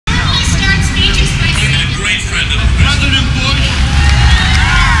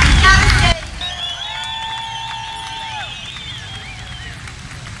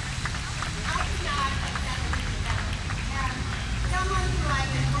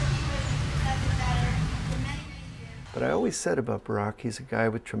But I always said about Barack, he's a guy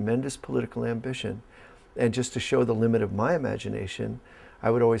with tremendous political ambition. And just to show the limit of my imagination,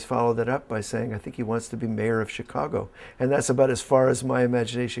 I would always follow that up by saying, I think he wants to be mayor of Chicago. And that's about as far as my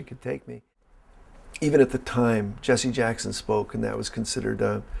imagination could take me. Even at the time, Jesse Jackson spoke, and that was considered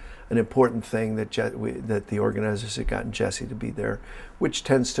an important thing that the organizers had gotten Jesse to be there, which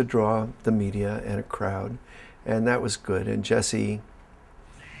tends to draw the media and a crowd. And that was good. And Jesse,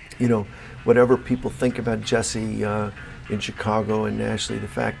 you know, whatever people think about Jesse in Chicago and nationally, the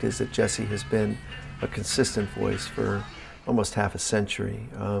fact is that Jesse has been a consistent voice for almost half a century,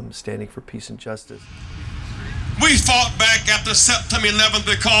 standing for peace and justice. We fought back after September 11th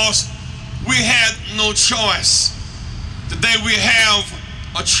because we had no choice. Today we have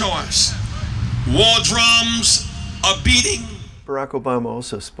a choice. War drums are beating. Barack Obama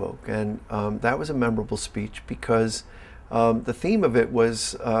also spoke, and that was a memorable speech because the theme of it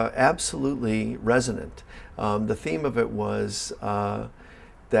was absolutely resonant. The theme of it was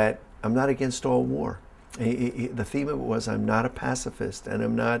that I'm not against all war. The theme of it was I'm not a pacifist, and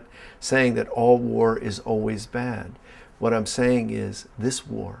I'm not saying that all war is always bad. What I'm saying is this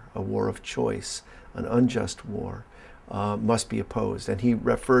war, a war of choice, an unjust war, must be opposed. And he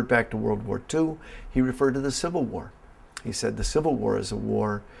referred back to World War II. He referred to the Civil War. He said the Civil War is a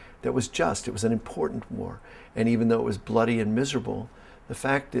war that was just. It was an important war. And even though it was bloody and miserable, the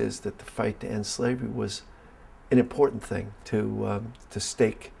fact is that the fight to end slavery was an important thing to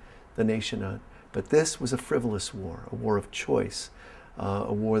stake the nation on. But this was a frivolous war, a war of choice,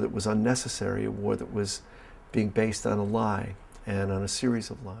 a war that was unnecessary, a war that was being based on a lie and on a series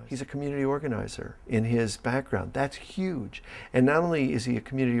of lies. He's a community organizer in his background. That's huge. And not only is he a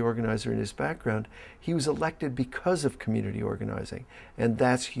community organizer in his background, he was elected because of community organizing, and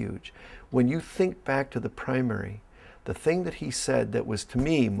that's huge. When you think back to the primary, the thing that he said that was, to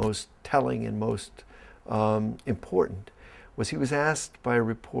me, most telling and most important was he was asked by a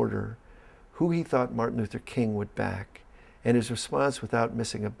reporter who he thought Martin Luther King would back. And his response, without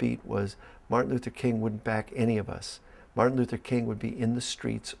missing a beat, was Martin Luther King wouldn't back any of us. Martin Luther King would be in the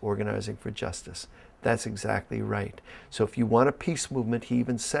streets organizing for justice. That's exactly right. So if you want a peace movement, he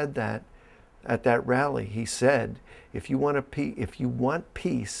even said that at that rally. He said, if you want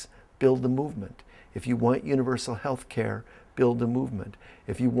peace, build the movement. If you want universal health care, build the movement.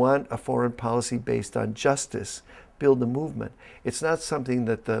 If you want a foreign policy based on justice, build the movement. It's not something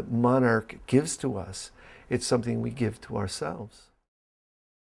that the monarch gives to us. It's something we give to ourselves.